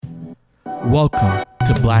Welcome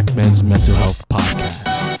to Black Men's Mental Health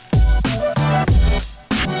Podcast.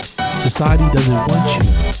 Society doesn't want you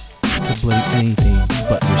to blame anything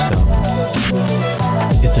but yourself.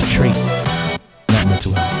 It's a trait, not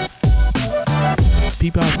mental health.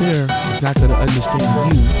 People out there is not going to understand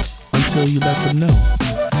you until you let them know.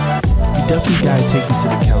 You definitely got to take into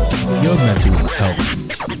account your mental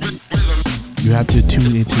health. You have to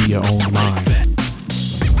tune into your own mind.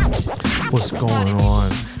 What's going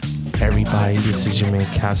on, everybody? This is your man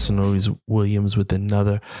Casanova Williams with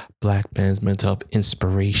another Black Man's Mental Health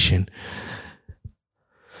inspiration.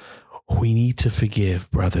 We need to forgive,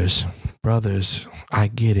 brothers. Brothers, I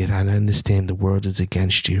get it. I understand the world is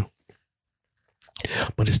against you.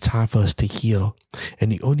 But it's time for us to heal.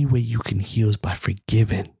 And the only way you can heal is by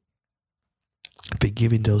forgiving.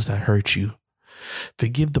 Forgiving those that hurt you.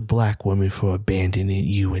 Forgive the black woman for abandoning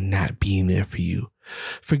you and not being there for you.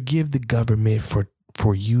 Forgive the government for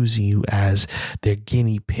using you as their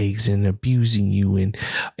guinea pigs and abusing you and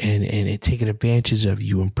taking advantage of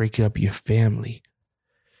you and breaking up your family.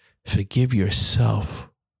 Forgive yourself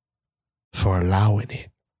for allowing it.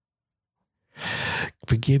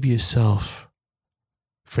 Forgive yourself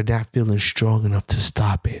for not feeling strong enough to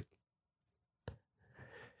stop it.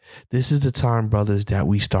 This is the time, brothers, that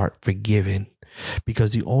we start forgiving,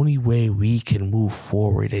 because the only way we can move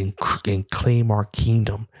forward and claim our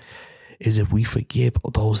kingdom is if we forgive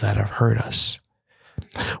those that have hurt us.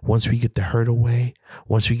 Once we get the hurt away,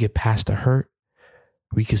 once we get past the hurt,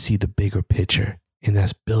 we can see the bigger picture, and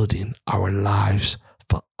that's building our lives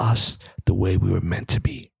for us the way we were meant to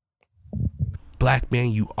be. Black man,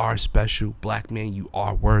 you are special. Black man, you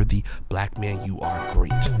are worthy. Black man, you are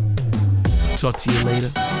great. Talk to you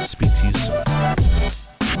later. Speak to you soon.